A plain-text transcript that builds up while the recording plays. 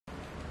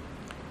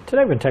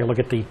Today we're going to take a look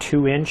at the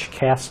 2-inch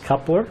cast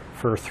coupler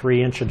for a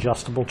 3-inch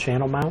adjustable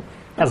channel mount.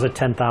 It has a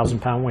 10,000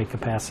 pound weight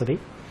capacity.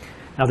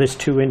 Now this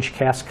 2-inch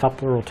cast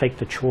coupler will take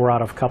the chore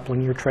out of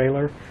coupling your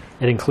trailer.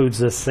 It includes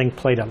this zinc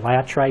plated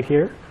latch right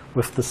here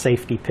with the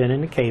safety pin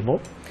and the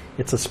cable.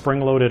 It's a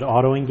spring-loaded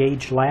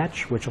auto-engaged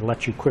latch which will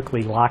let you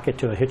quickly lock it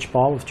to a hitch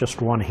ball with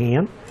just one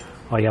hand.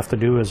 All you have to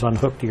do is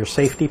unhook to your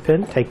safety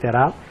pin, take that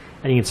out,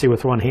 and you can see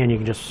with one hand you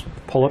can just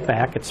pull it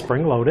back. It's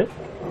spring-loaded.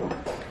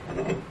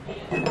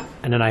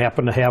 And then I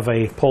happen to have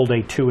pulled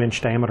a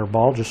 2-inch diameter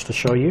ball just to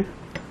show you.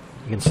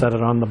 You can set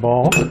it on the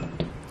ball.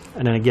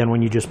 And then again,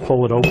 when you just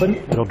pull it open,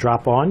 it'll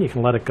drop on. You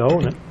can let it go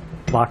and it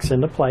locks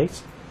into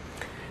place.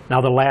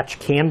 Now the latch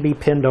can be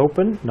pinned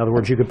open. In other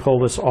words, you could pull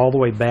this all the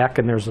way back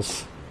and there's a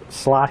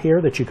slot here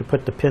that you could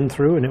put the pin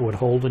through and it would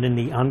hold it in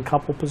the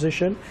uncoupled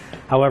position.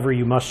 However,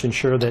 you must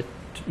ensure that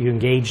you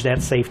engage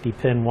that safety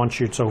pin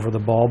once it's over the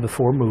ball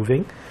before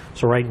moving.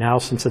 So right now,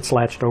 since it's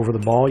latched over the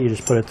ball, you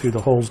just put it through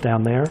the holes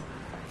down there,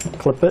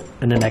 clip it,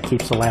 and then that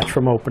keeps the latch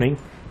from opening.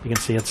 You can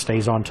see it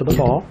stays onto the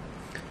ball.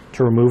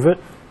 To remove it,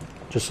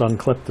 just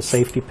unclip the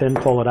safety pin,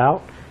 pull it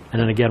out, and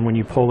then again when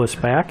you pull this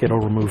back, it'll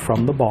remove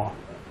from the ball.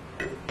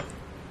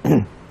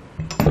 It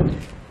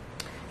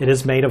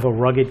is made of a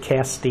rugged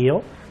cast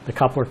steel. The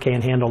coupler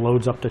can handle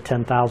loads up to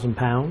 10,000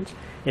 pounds.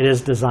 It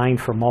is designed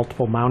for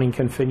multiple mounting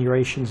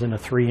configurations in a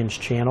 3-inch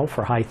channel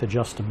for height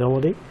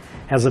adjustability.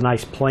 Has a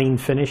nice plain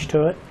finish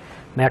to it.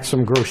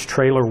 Maximum gross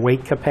trailer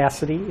weight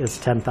capacity is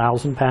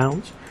 10,000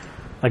 pounds.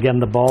 Again,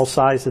 the ball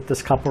size that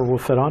this coupler will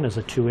fit on is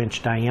a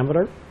 2-inch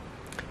diameter.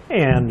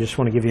 And just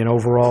want to give you an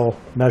overall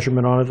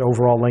measurement on it.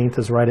 Overall length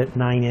is right at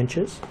 9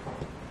 inches.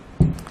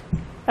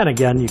 And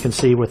again, you can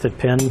see with it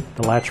pinned,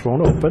 the latch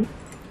won't open.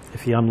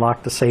 If you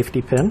unlock the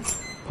safety pin,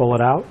 pull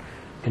it out,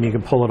 and you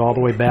can pull it all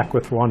the way back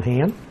with one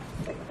hand.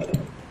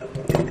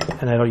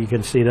 And you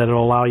can see that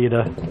it'll allow you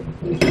to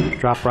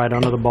drop right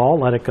onto the ball,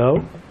 let it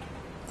go,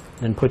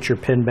 then put your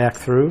pin back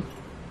through,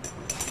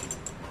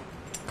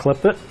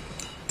 clip it,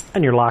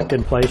 and you're locked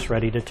in place,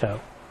 ready to tow.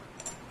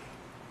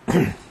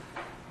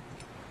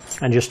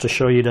 And just to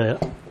show you to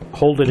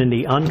hold it in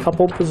the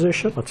uncoupled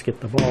position, let's get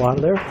the ball out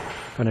of there.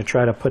 I'm going to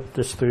try to put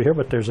this through here,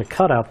 but there's a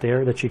cutout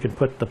there that you can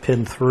put the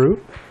pin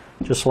through,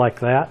 just like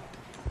that,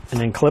 and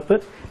then clip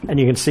it, and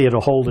you can see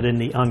it'll hold it in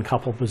the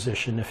uncoupled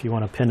position if you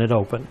want to pin it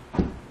open.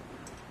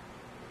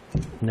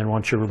 And then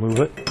once you remove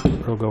it,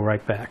 it'll go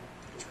right back.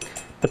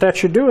 But that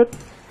should do it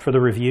for the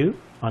review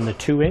on the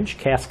 2-inch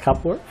cast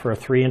coupler for a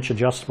 3-inch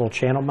adjustable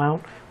channel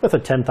mount with a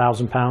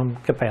 10,000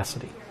 pound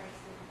capacity.